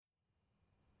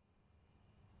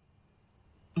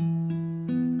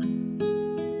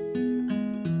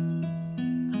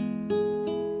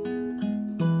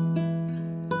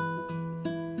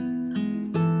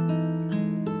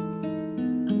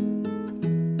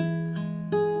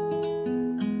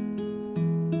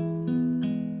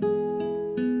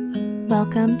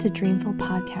Welcome to Dreamful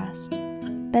Podcast,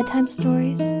 bedtime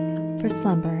stories for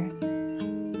slumber.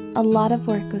 A lot of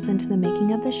work goes into the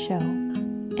making of this show,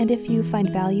 and if you find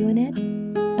value in it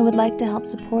and would like to help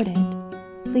support it,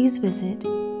 please visit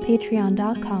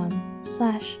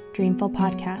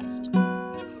patreon.com/dreamfulpodcast.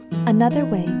 Another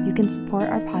way you can support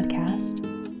our podcast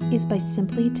is by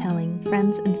simply telling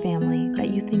friends and family that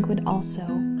you think would also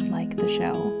like the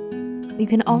show. You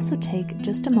can also take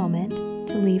just a moment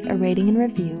to leave a rating and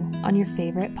review on your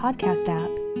favorite podcast app.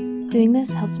 Doing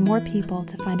this helps more people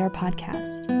to find our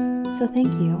podcast, so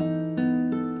thank you.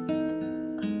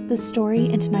 The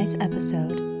story in tonight's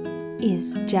episode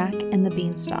is Jack and the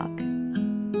Beanstalk.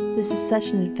 This is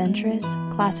such an adventurous,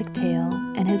 classic tale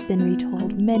and has been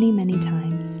retold many, many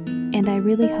times, and I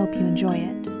really hope you enjoy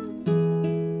it.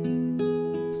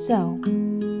 So,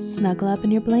 snuggle up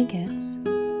in your blankets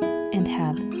and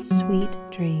have sweet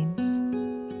dreams.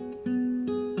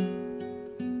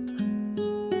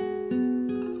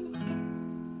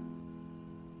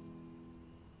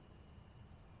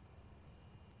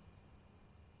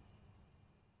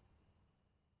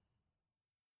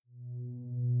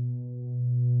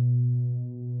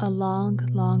 A long,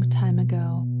 long time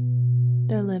ago,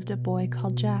 there lived a boy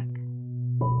called Jack.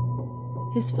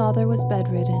 His father was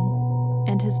bedridden,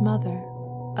 and his mother,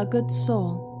 a good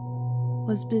soul,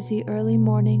 was busy early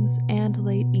mornings and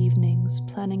late evenings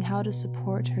planning how to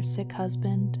support her sick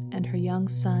husband and her young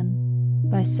son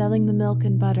by selling the milk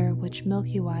and butter which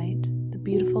Milky White, the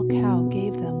beautiful cow,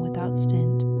 gave them without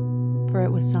stint, for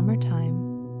it was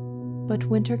summertime. But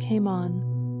winter came on.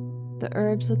 The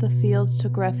herbs of the fields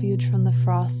took refuge from the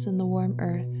frosts in the warm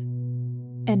earth,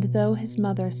 and though his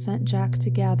mother sent Jack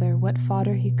to gather what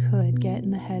fodder he could get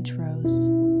in the hedgerows,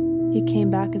 he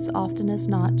came back as often as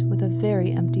not with a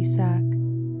very empty sack,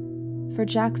 for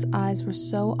Jack's eyes were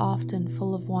so often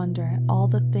full of wonder at all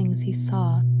the things he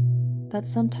saw that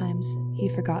sometimes he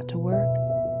forgot to work.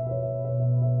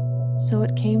 So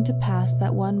it came to pass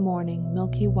that one morning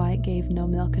Milky White gave no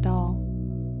milk at all,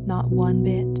 not one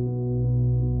bit.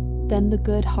 Then the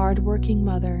good, hard-working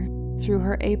mother threw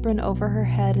her apron over her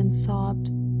head and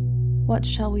sobbed, "What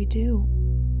shall we do?"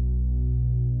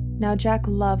 Now Jack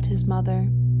loved his mother.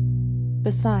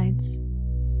 Besides,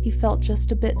 he felt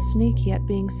just a bit sneaky at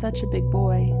being such a big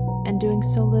boy and doing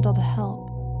so little to help.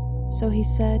 So he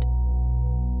said,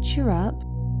 "Cheer up,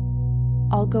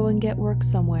 I'll go and get work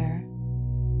somewhere."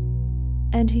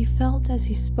 And he felt as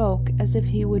he spoke as if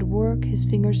he would work his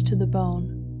fingers to the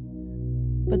bone.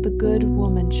 But the good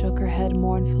woman shook her head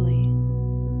mournfully.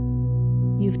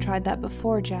 "You've tried that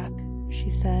before, Jack,"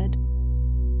 she said,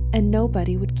 "and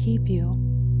nobody would keep you.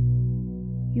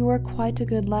 You are quite a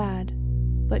good lad,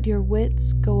 but your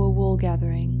wits go a wool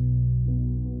gathering.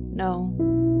 No,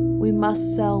 we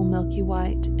must sell Milky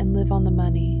White and live on the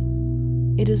money.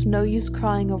 It is no use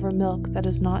crying over milk that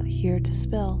is not here to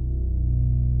spill."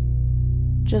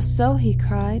 "Just so," he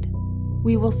cried,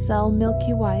 "we will sell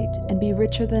Milky White and be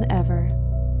richer than ever.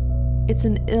 It's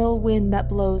an ill wind that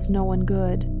blows no one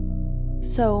good.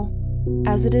 So,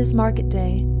 as it is market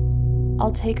day,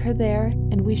 I'll take her there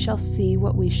and we shall see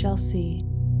what we shall see."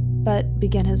 "But,"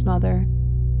 began his mother.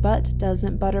 "But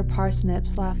doesn't butter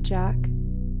parsnips," laughed Jack.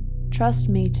 "Trust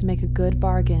me to make a good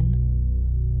bargain."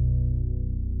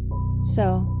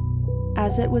 So,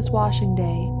 as it was washing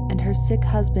day and her sick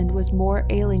husband was more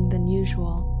ailing than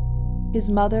usual, his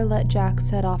mother let Jack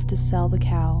set off to sell the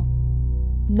cow.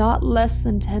 "Not less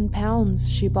than 10 pounds,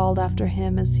 she bawled after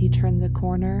him as he turned the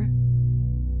corner.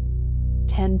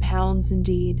 10 pounds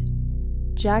indeed.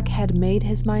 Jack had made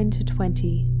his mind to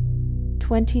 20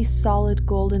 solid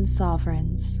golden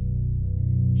sovereigns.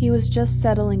 He was just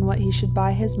settling what he should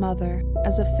buy his mother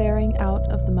as a faring out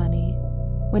of the money,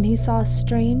 when he saw a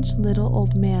strange little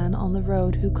old man on the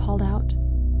road who called out,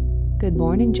 "Good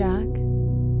morning, Jack."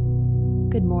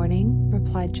 "Good morning,"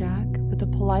 replied Jack with a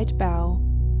polite bow,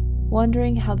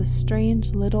 wondering how the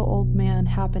strange little old man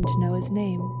happened to know his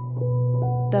name.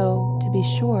 Though, to be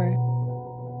sure,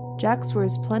 Jack's were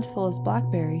as plentiful as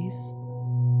blackberries.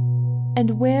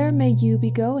 "And where may you be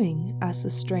going?" asked the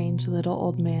strange little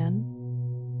old man.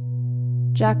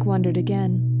 Jack wondered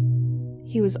again.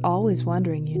 He was always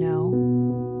wondering, you know,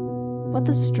 what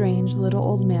the strange little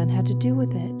old man had to do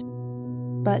with it.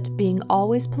 But being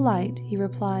always polite, he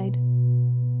replied,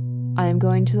 "I am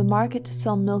going to the market to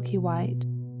sell Milky White,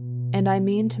 and I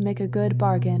mean to make a good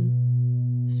bargain."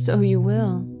 So you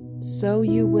will,"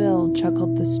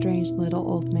 chuckled the strange little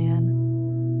old man.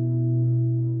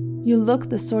 "You look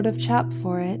the sort of chap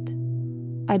for it.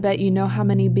 I bet you know how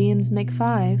many beans make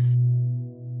 5.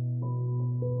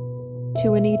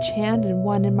 "2 in each hand and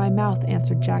 1 in my mouth,"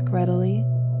 answered Jack readily.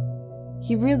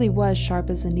 He really was sharp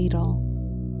as a needle.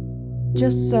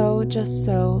 Just so,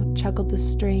 chuckled the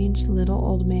strange little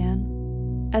old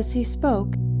man. As he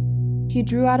spoke, he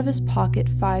drew out of his pocket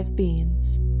 5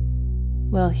 beans.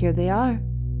 Well, here they are.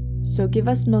 So give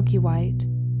us Milky White.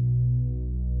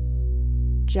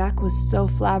 Jack was so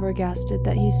flabbergasted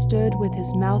that he stood with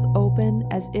his mouth open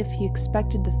as if he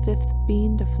expected the 5th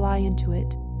bean to fly into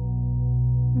it.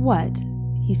 What?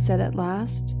 He said at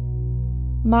last.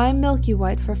 My Milky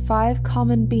White for 5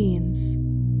 common beans.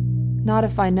 Not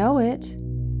if I know it.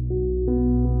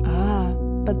 Ah,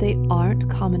 but they aren't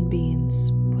common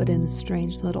beans, put in the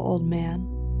strange little old man.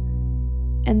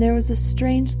 And there was a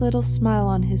strange little smile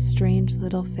on his strange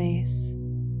little face.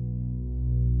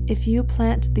 If you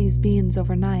plant these beans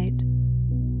overnight,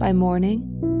 by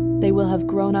morning, they will have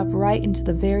grown up right into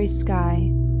the very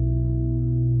sky.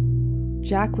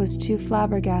 Jack was too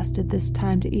flabbergasted this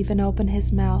time to even open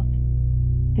his mouth.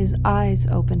 His eyes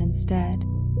opened instead.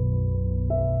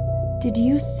 Did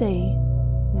you say,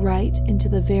 right into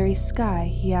the very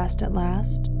sky? He asked at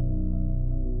last.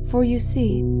 For you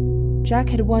see, Jack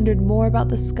had wondered more about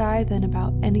the sky than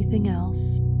about anything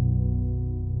else.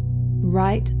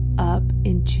 Right up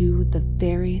into the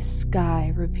very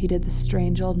sky, repeated the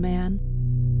strange old man,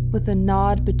 with a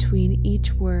nod between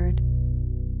each word.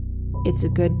 It's a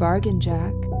good bargain,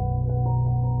 Jack.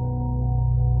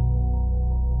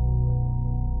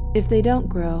 If they don't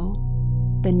grow,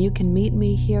 then you can meet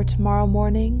me here tomorrow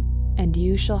morning, and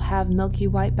you shall have Milky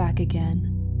White back again.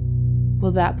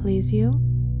 Will that please you?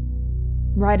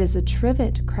 Right as a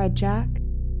trivet, cried Jack,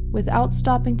 without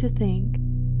stopping to think,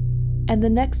 and the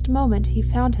next moment he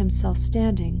found himself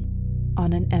standing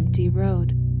on an empty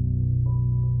road.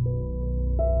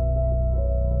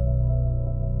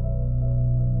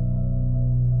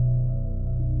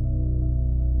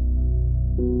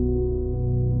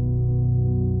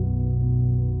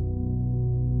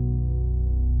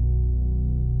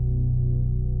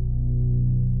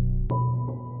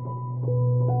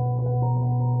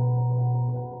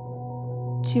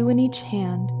 Two in each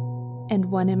hand, and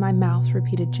one in my mouth,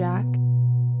 repeated Jack.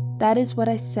 That is what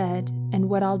I said, and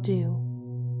what I'll do.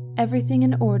 Everything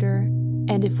in order,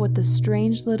 and if what the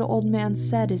strange little old man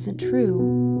said isn't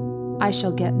true, I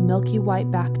shall get Milky White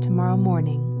back tomorrow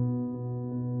morning.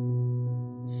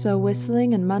 So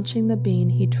whistling and munching the bean,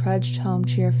 he trudged home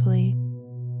cheerfully,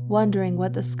 wondering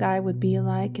what the sky would be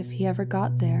like if he ever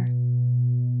got there.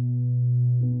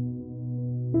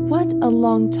 What a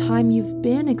long time you've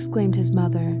been, exclaimed his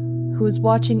mother, who was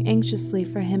watching anxiously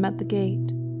for him at the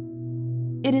gate.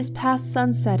 It is past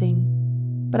sunsetting,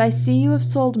 but I see you have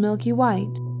sold Milky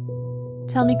White.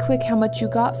 Tell me quick how much you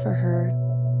got for her.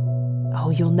 Oh,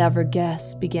 you'll never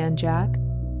guess, began Jack.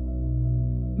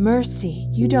 Mercy,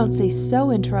 you don't say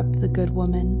so, interrupted the good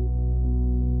woman.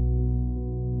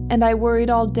 And I worried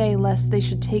all day lest they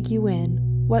should take you in.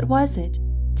 What was it?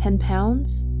 10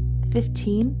 pounds?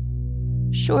 15?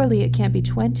 Surely it can't be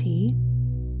 20.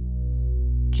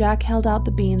 Jack held out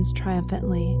the beans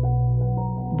triumphantly.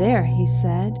 There, he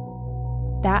said.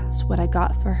 That's what I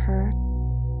got for her.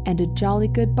 And a jolly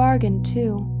good bargain,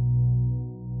 too.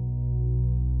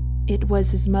 It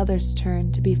was his mother's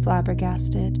turn to be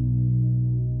flabbergasted.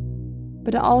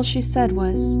 But all she said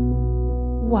was,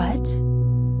 What?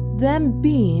 Them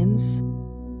beans?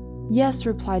 Yes,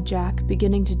 replied Jack,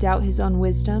 beginning to doubt his own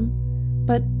wisdom.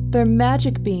 But they're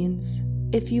magic beans.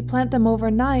 If you plant them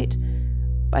overnight,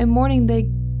 by morning they...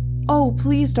 Oh,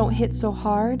 please don't hit so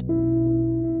hard.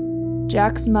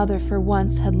 Jack's mother for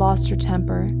once had lost her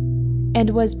temper, and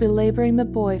was belaboring the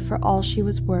boy for all she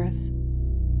was worth.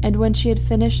 And when she had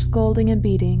finished scolding and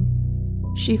beating,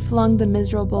 she flung the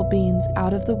miserable beans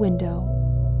out of the window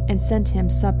and sent him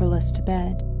supperless to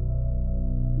bed.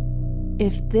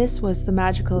 If this was the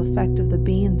magical effect of the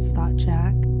beans, thought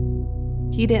Jack,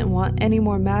 he didn't want any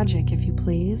more magic, if you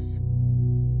please.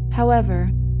 However,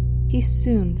 he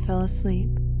soon fell asleep.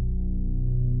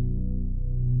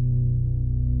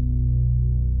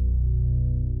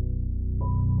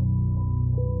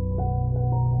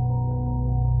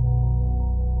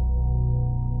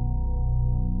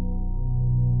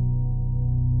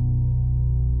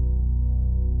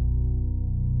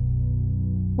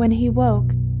 When he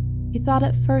woke, he thought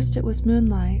at first it was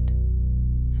moonlight,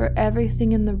 for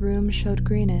everything in the room showed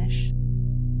greenish.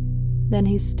 Then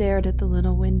he stared at the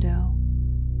little window.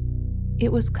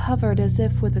 It was covered as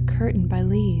if with a curtain by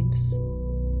leaves.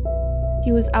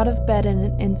 He was out of bed in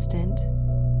an instant,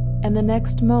 and the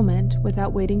next moment,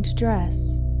 without waiting to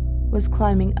dress, was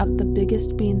climbing up the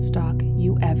biggest beanstalk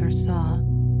you ever saw.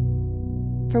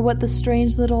 For what the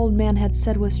strange little old man had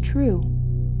said was true.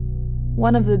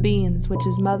 One of the beans which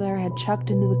his mother had chucked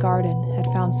into the garden had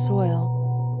found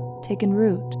soil, taken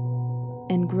root,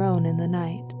 and grown in the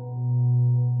night.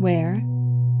 Where?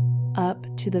 Up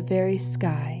to the very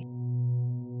sky.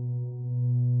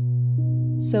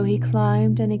 So he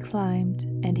climbed and he climbed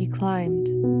and he climbed.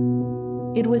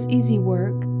 It was easy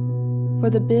work, for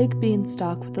the big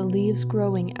beanstalk with the leaves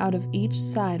growing out of each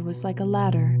side was like a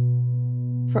ladder.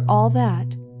 For all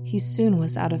that, he soon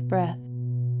was out of breath.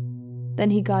 Then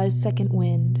he got his second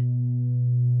wind,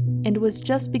 and was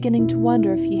just beginning to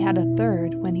wonder if he had a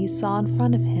third when he saw in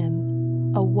front of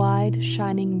him a wide,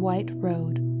 shining white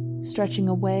road, stretching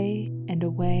away and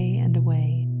away and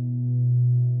away.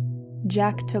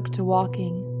 Jack took to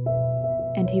walking,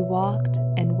 and he walked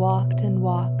and walked and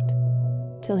walked,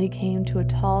 till he came to a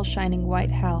tall, shining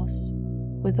white house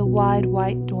with a wide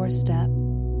white doorstep.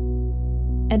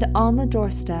 And on the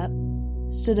doorstep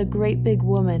stood a great big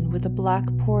woman with a black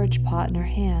porridge pot in her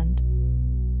hand.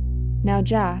 Now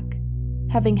Jack,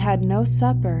 having had no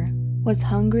supper, was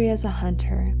hungry as a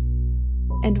hunter,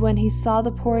 and when he saw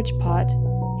the porridge pot,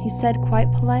 he said quite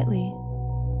politely,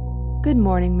 "Good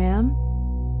morning, ma'am.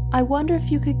 I wonder if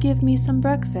you could give me some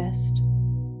breakfast."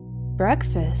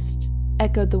 "Breakfast?"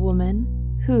 echoed the woman,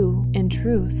 who, in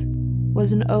truth,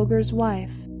 was an ogre's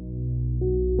wife.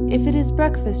 "If it is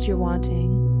breakfast you're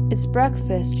wanting, it's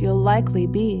breakfast you'll likely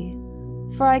be,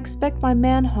 for I expect my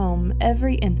man home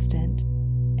every instant,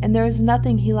 and there is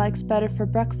nothing he likes better for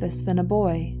breakfast than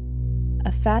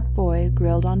a fat boy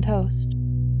grilled on toast."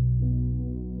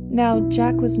 Now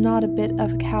Jack was not a bit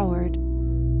of a coward,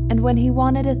 and when he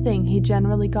wanted a thing he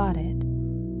generally got it.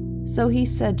 So he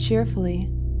said cheerfully,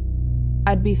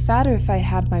 "I'd be fatter if I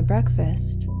had my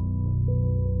breakfast."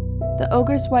 The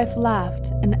ogre's wife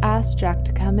laughed and asked Jack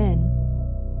to come in,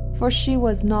 for she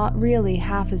was not really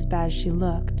half as bad as she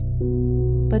looked,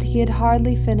 but he had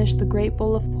hardly finished the great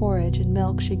bowl of porridge and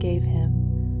milk she gave him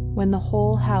when the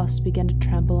whole house began to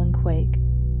tremble and quake.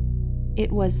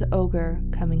 It was the ogre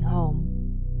coming home.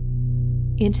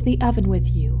 "Into the oven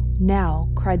with you, now,"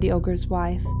 cried the ogre's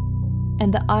wife,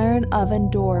 and the iron oven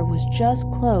door was just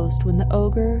closed when the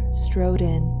ogre strode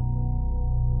in.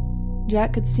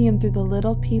 Jack could see him through the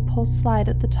little peephole slide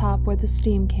at the top where the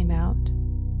steam came out.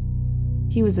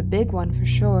 He was a big one for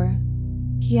sure.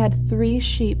 He had 3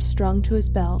 sheep strung to his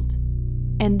belt,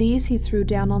 and these he threw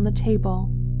down on the table.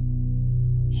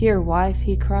 "Here, wife,"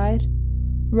 he cried,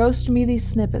 "roast me these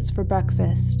snippets for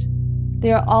breakfast.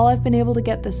 They are all I've been able to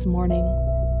get this morning.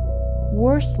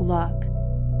 Worse luck.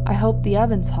 I hope the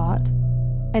oven's hot."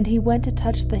 And he went to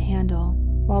touch the handle,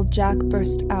 while Jack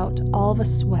burst out all of a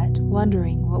sweat,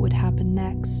 wondering what would happen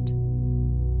next.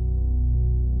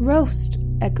 "Roast,"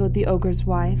 echoed the ogre's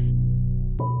wife.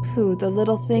 "Pooh, the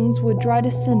little things would dry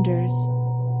to cinders.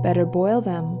 Better boil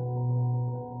them."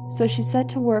 So she set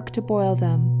to work to boil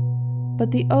them,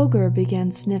 but the ogre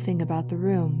began sniffing about the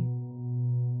room.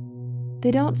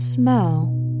 "They don't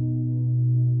smell."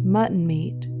 "Mutton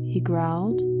meat," he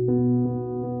growled.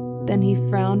 Then he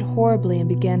frowned horribly and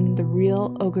began the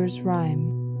real ogre's rhyme.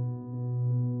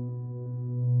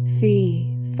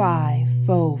 "Fee, fi,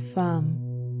 fo, fum.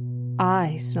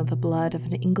 I smell the blood of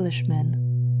an Englishman.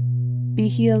 Be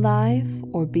he alive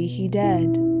or be he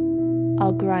dead,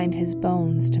 I'll grind his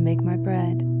bones to make my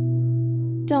bread."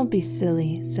 "Don't be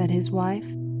silly," said his wife.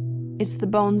 "It's the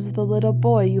bones of the little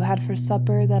boy you had for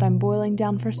supper that I'm boiling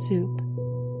down for soup.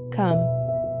 Come,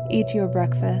 eat your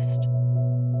breakfast."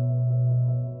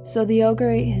 So the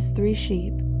ogre ate his 3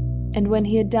 sheep, and when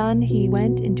he had done, he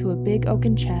went into a big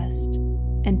oaken chest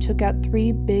and took out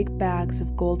 3 big bags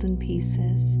of golden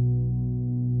pieces.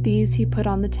 These he put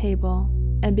on the table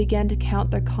and began to count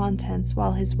their contents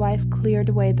while his wife cleared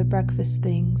away the breakfast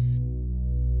things.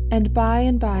 And by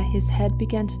his head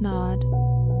began to nod,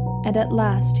 and at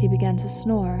last he began to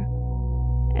snore,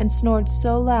 and snored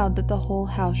so loud that the whole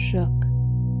house shook.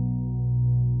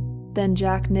 Then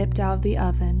Jack nipped out of the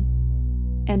oven,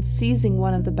 and seizing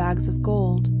one of the bags of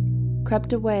gold,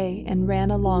 crept away and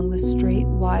ran along the straight,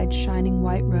 wide, shining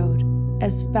white road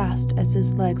as fast as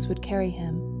his legs would carry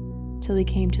him, till he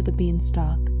came to the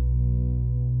beanstalk.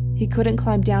 He couldn't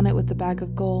climb down it with the bag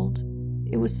of gold.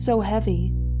 It was so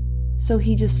heavy, so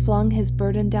he just flung his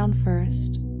burden down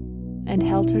first, and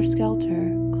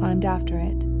helter-skelter climbed after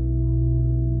it.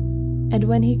 And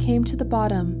when he came to the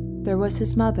bottom, there was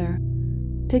his mother,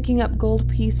 picking up gold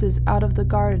pieces out of the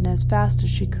garden as fast as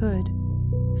she could,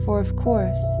 for of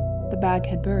course the bag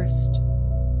had burst.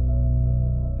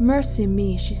 "Mercy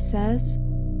me," she says,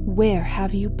 "where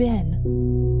have you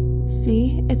been?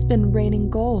 See, it's been raining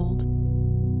gold."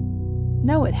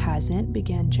 "No, it hasn't,"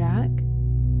 began Jack.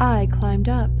 "I climbed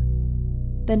up."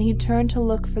 Then he turned to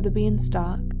look for the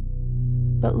beanstalk.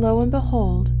 But lo and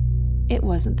behold, it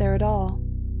wasn't there at all.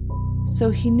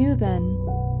 So he knew then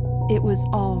it was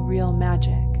all real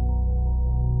magic.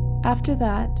 After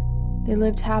that, they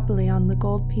lived happily on the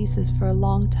gold pieces for a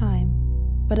long time,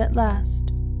 but at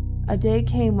last, a day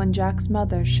came when Jack's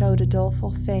mother showed a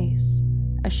doleful face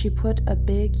as she put a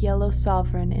big yellow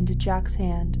sovereign into Jack's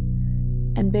hand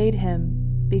and bade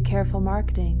him be careful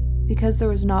marketing, because there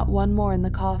was not one more in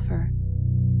the coffer.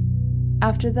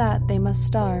 After that, they must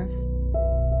starve.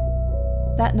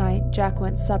 That night, Jack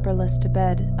went supperless to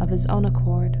bed of his own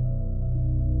accord.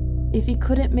 If he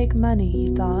couldn't make money,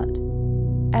 he thought,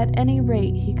 at any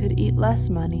rate he could eat less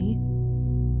money.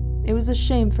 It was a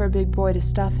shame for a big boy to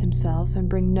stuff himself and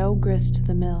bring no grist to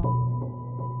the mill.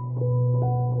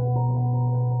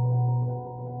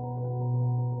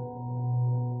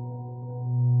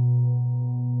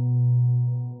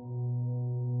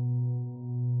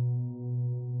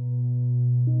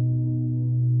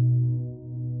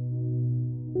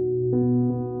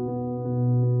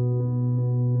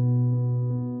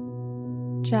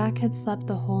 Jack had slept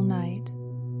the whole night,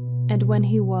 and when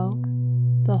he woke,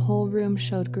 the whole room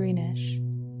showed greenish,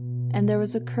 and there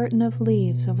was a curtain of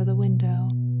leaves over the window.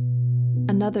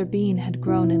 Another bean had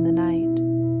grown in the night,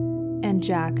 and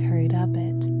Jack hurried up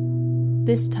it.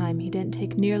 This time he didn't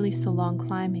take nearly so long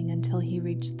climbing until he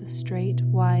reached the straight,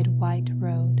 wide, white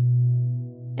road,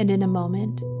 and in a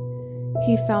moment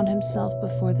he found himself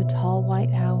before the tall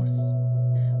white house,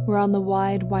 where on the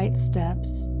wide white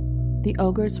steps the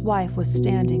ogre's wife was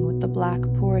standing with the black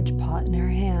porridge pot in her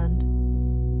hand.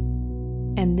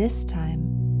 And this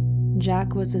time,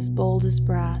 Jack was as bold as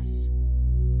brass.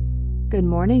 "Good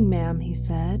morning, ma'am," he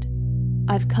said.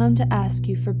 "I've come to ask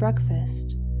you for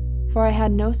breakfast, for I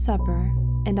had no supper,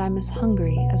 and I'm as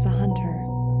hungry as a hunter."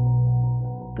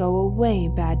 "Go away,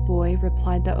 bad boy,"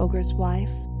 replied the ogre's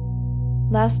wife.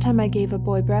 "Last time I gave a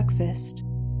boy breakfast,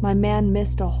 my man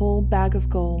missed a whole bag of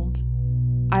gold.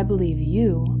 I believe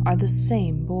you are the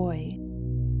same boy."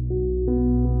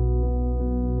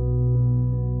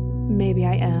 "Maybe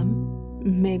I am,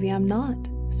 maybe I'm not,"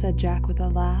 said Jack with a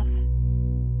laugh.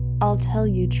 "I'll tell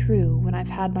you true when I've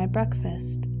had my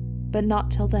breakfast, but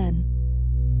not till then."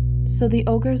 So the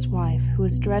ogre's wife, who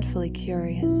was dreadfully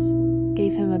curious,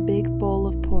 gave him a big bowl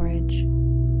of porridge,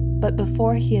 but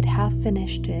before he had half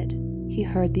finished it, he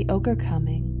heard the ogre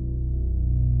coming.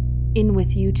 "In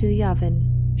with you to the oven,"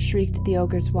 shrieked the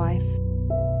ogre's wife.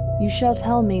 "You shall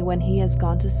tell me when he has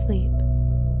gone to sleep."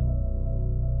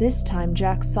 This time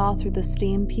Jack saw through the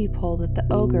steam peephole that the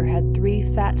ogre had 3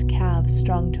 fat calves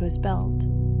strung to his belt.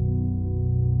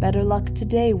 "Better luck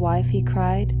today, wife," he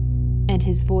cried, and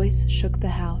his voice shook the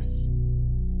house.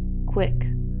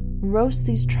 "Quick, roast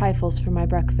these trifles for my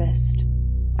breakfast.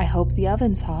 I hope the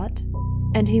oven's hot."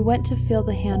 And he went to feel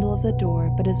the handle of the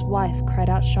door, but his wife cried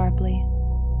out sharply,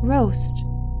 "Roast?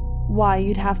 Why,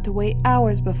 you'd have to wait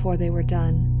hours before they were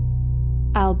done."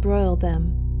 "I'll broil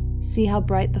them. See how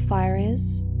bright the fire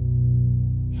is?"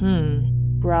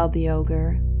 Growled the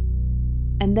ogre.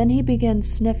 And then he began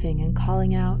sniffing and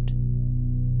calling out,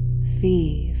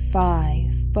 "Fee, fi,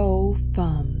 fo,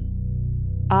 fum.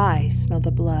 I smell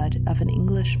the blood of an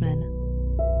Englishman.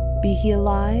 Be he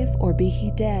alive or be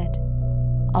he dead,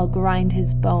 I'll grind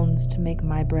his bones to make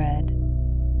my bread."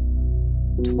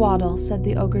 "Twaddle," said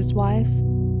the ogre's wife.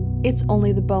 "It's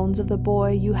only the bones of the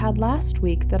boy you had last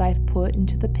week that I've put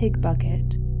into the pig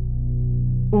bucket."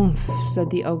 "Oomph," said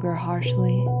the ogre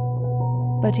harshly.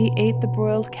 But he ate the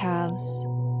broiled calves,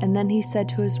 and then he said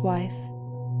to his wife,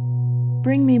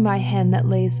 "Bring me my hen that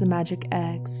lays the magic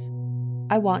eggs.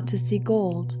 I want to see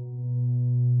gold."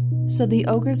 So the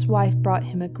ogre's wife brought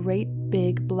him a great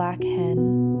big black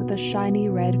hen with a shiny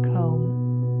red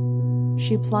comb.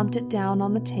 She plumped it down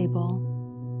on the table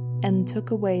and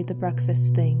took away the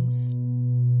breakfast things.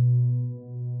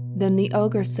 Then the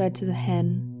ogre said to the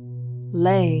hen,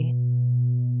 "Lay,"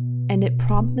 and it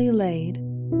promptly laid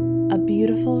a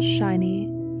beautiful, shiny,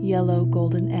 yellow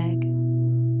golden egg.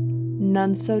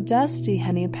 "None so dusty,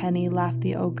 Henny Penny," laughed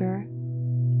the ogre.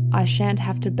 "I shan't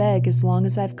have to beg as long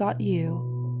as I've got you."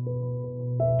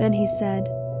 Then he said,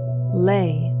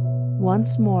 "Lay,"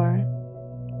 once more,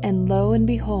 and lo and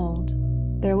behold,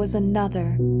 there was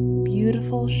another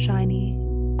beautiful, shiny,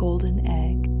 golden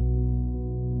egg.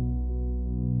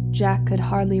 Jack could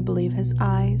hardly believe his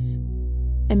eyes,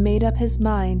 and made up his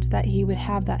mind that he would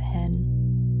have that hen,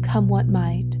 come what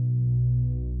might.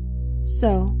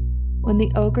 So, when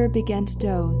the ogre began to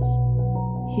doze,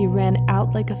 he ran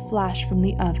out like a flash from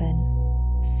the oven,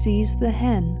 seized the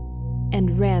hen,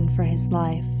 and ran for his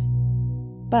life.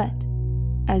 But,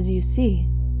 as you see,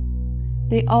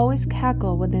 they always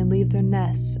cackle when they leave their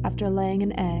nests after laying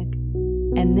an egg,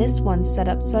 and this one set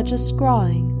up such a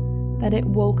scrawling that it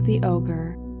woke the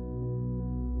ogre.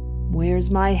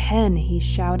 "Where's my hen?" he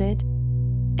shouted,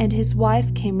 and his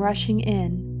wife came rushing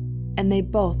in, and they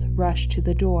both rushed to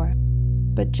the door.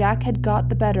 But Jack had got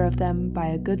the better of them by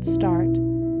a good start,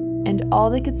 and all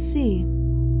they could see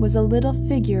was a little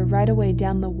figure right away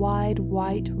down the wide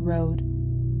white road,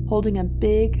 holding a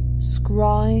big,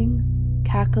 scrawling,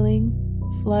 cackling,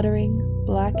 fluttering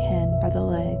black hen by the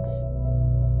legs.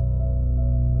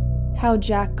 How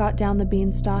Jack got down the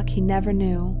beanstalk he never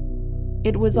knew.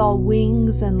 It was all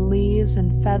wings and leaves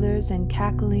and feathers and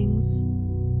cacklings,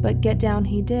 but get down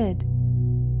he did,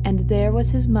 and there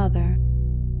was his mother,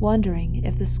 wondering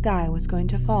if the sky was going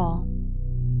to fall.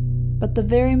 But the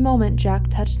very moment Jack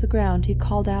touched the ground, he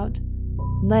called out,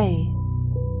 "Lay,"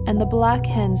 and the black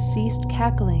hen ceased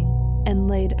cackling and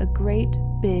laid a great,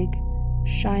 big,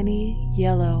 shiny,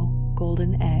 yellow,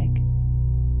 golden egg.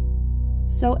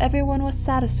 So everyone was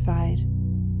satisfied,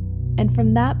 and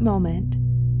from that moment,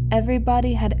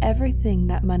 everybody had everything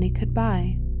that money could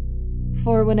buy.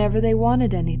 For whenever they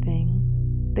wanted anything,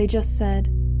 they just said,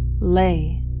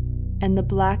 "Lay," and the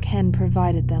black hen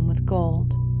provided them with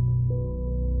gold.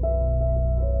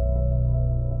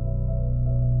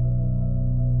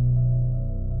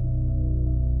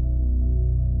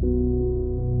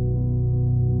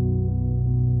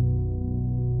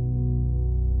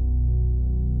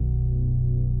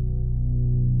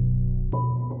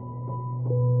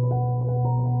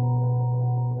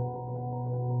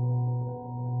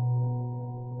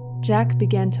 Jack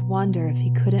began to wonder if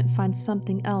he couldn't find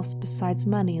something else besides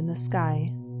money in the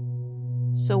sky.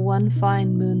 So one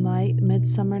fine moonlight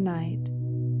midsummer night,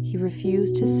 he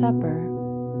refused his supper,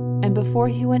 and before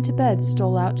he went to bed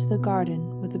stole out to the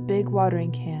garden with a big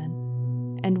watering can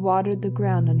and watered the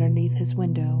ground underneath his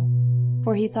window,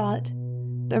 for he thought,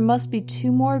 there must be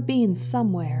 2 more beans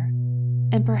somewhere,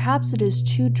 and perhaps it is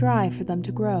too dry for them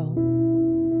to grow.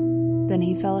 Then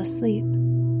he fell asleep,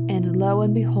 and lo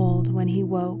and behold, when he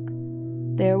woke,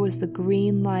 there was the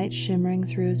green light shimmering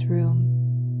through his room,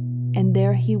 and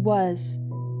there he was,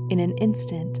 in an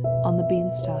instant, on the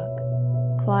beanstalk,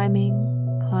 climbing,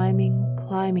 climbing,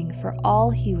 climbing for all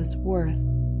he was worth.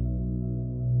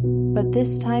 But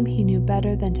this time he knew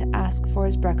better than to ask for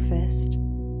his breakfast,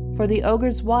 for the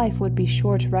ogre's wife would be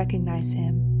sure to recognize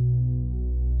him.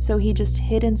 So he just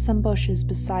hid in some bushes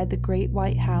beside the great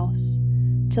white house,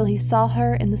 till he saw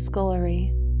her in the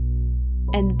scullery,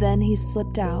 and then he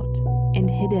slipped out and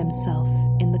hid himself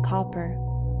in the copper,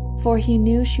 for he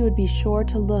knew she would be sure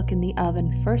to look in the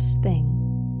oven first thing.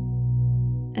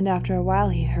 And after a while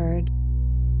he heard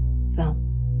thump,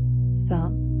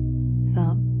 thump,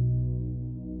 thump,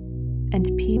 and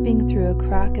peeping through a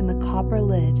crack in the copper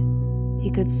lid, he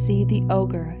could see the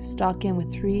ogre stalk in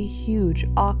with 3 huge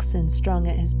oxen strung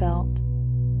at his belt.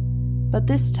 But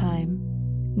this time,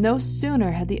 no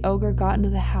sooner had the ogre got into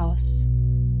the house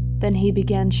than he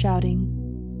began shouting,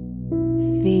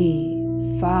 "Fee,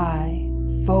 fi,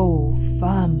 fo,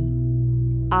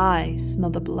 fum. I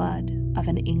smell the blood of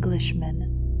an Englishman.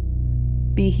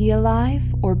 Be he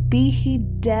alive or be he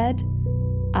dead,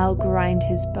 I'll grind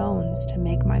his bones to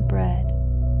make my bread."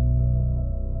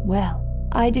 "Well,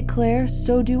 I declare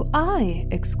so do I,"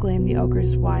 exclaimed the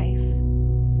ogre's wife.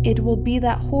 "It will be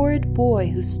that horrid boy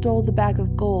who stole the bag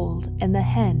of gold and the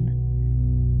hen.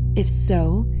 If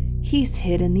so, he's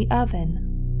hid in the oven."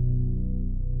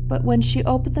 But when she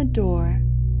opened the door,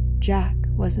 Jack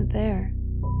wasn't there.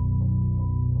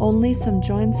 Only some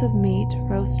joints of meat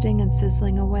roasting and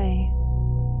sizzling away.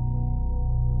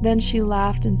 Then she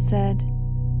laughed and said,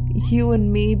 "You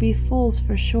and me be fools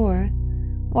for sure.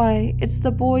 Why, it's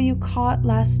the boy you caught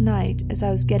last night as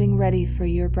I was getting ready for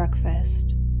your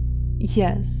breakfast.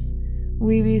 Yes,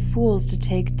 we be fools to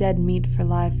take dead meat for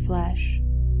live flesh,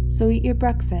 so eat your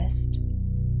breakfast."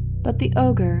 But the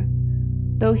ogre,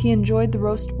 though he enjoyed the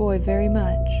roast boy very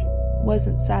much,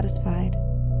 wasn't satisfied,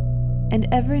 and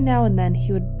every now and then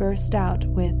he would burst out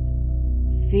with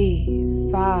 "Fee,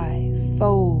 fi,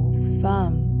 fo,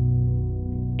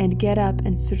 fum," and get up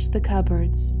and search the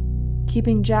cupboards,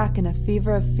 keeping Jack in a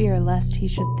fever of fear lest he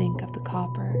should think of the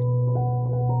copper.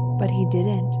 But he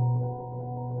didn't,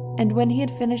 and when he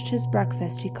had finished his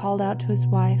breakfast he called out to his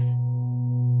wife,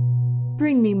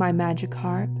 "Bring me my magic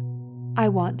harp. I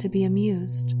want to be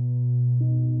amused."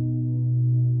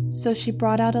 So she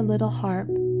brought out a little harp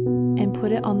and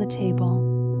put it on the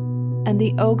table, and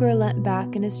the ogre leant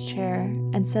back in his chair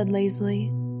and said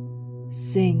lazily,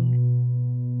 "Sing."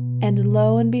 And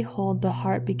lo and behold, the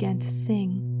harp began to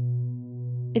sing.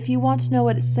 If you want to know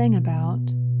what it sang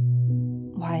about,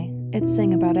 why, it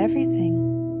sang about everything.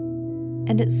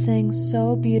 and it sang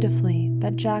so beautifully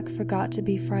that Jack forgot to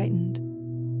be frightened,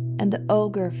 and the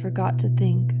ogre forgot to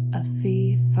think of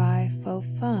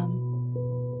fee-fi-fo-fum,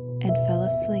 and fell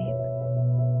asleep.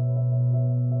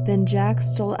 Then Jack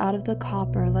stole out of the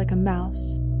copper like a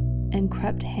mouse, and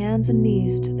crept hands and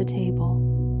knees to the table,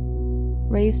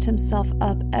 raised himself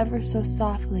up ever so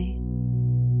softly,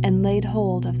 and laid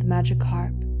hold of the magic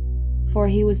harp, for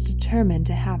he was determined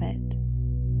to have it.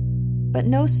 But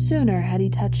no sooner had he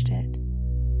touched it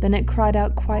than it cried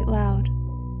out quite loud,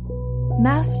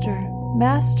 "Master,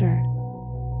 master!"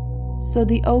 So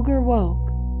the ogre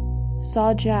woke,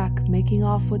 saw Jack making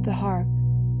off with the harp,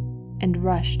 and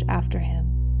rushed after him.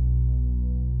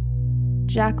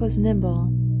 Jack was nimble,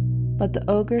 but the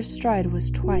ogre's stride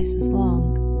was twice as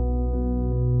long.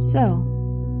 So,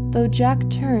 though Jack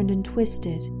turned and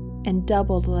twisted and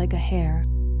doubled like a hare,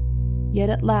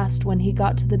 yet at last when he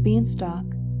got to the beanstalk,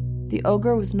 the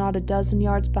ogre was not a dozen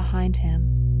yards behind him.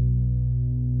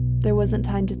 There wasn't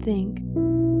time to think,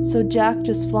 so Jack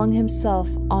just flung himself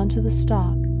onto the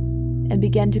stalk and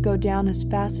began to go down as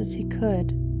fast as he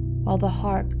could, while the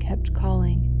harp kept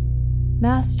calling,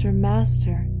 "Master,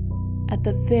 master," at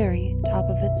the very top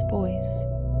of its voice.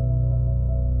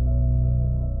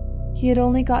 He had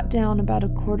only got down about a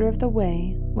quarter of the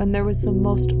way when there was the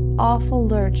most awful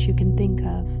lurch you can think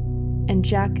of, and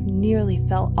Jack nearly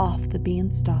fell off the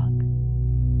beanstalk.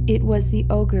 It was the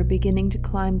ogre beginning to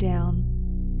climb down,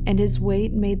 and his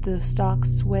weight made the stalk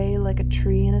sway like a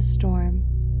tree in a storm.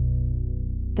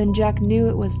 Then Jack knew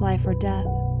it was life or death,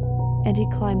 and he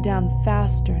climbed down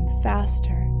faster and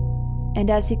faster,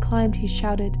 and as he climbed he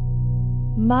shouted,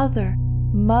 "Mother,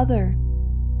 mother,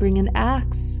 bring an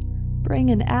axe,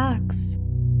 bring an axe."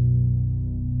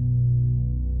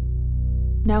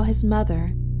 Now his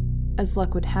mother, as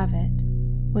luck would have it,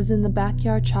 was in the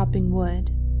backyard chopping wood,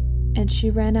 and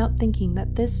she ran out thinking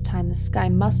that this time the sky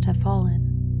must have fallen.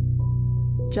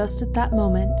 Just at that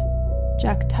moment,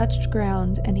 Jack touched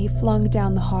ground and he flung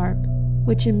down the harp,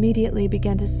 which immediately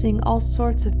began to sing all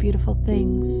sorts of beautiful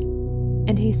things,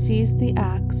 and he seized the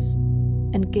axe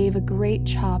and gave a great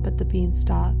chop at the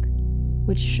beanstalk,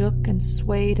 which shook and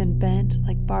swayed and bent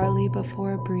like barley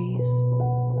before a breeze.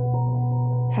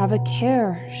 "Have a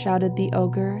care," shouted the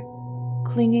ogre,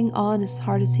 clinging on as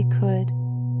hard as he could.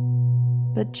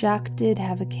 But Jack did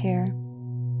have a care,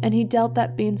 and he dealt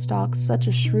that beanstalk such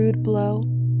a shrewd blow.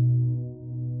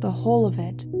 The whole of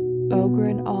it, ogre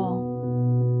and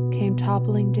all, came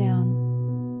toppling down,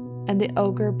 and the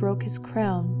ogre broke his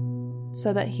crown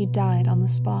so that he died on the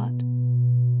spot.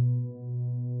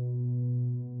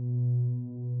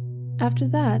 After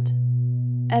that,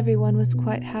 everyone was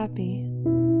quite happy,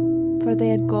 for they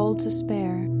had gold to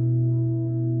spare,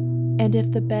 and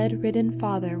if the bed-ridden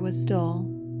father was dull,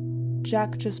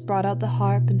 Jack just brought out the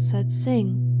harp and said,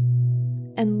 "Sing,"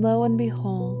 and lo and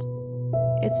behold,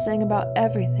 it sang about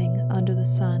everything under the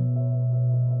sun.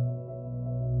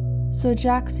 So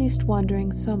Jack ceased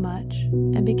wondering so much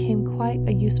and became quite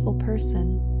a useful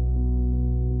person.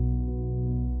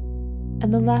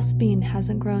 And the last bean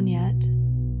hasn't grown yet.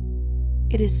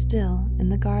 It is still in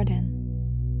the garden.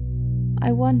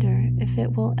 I wonder if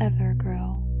it will ever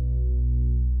grow.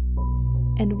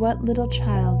 And what little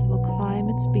child will climb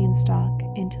its beanstalk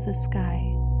into the sky,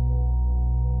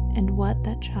 and what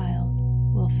that child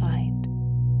will find.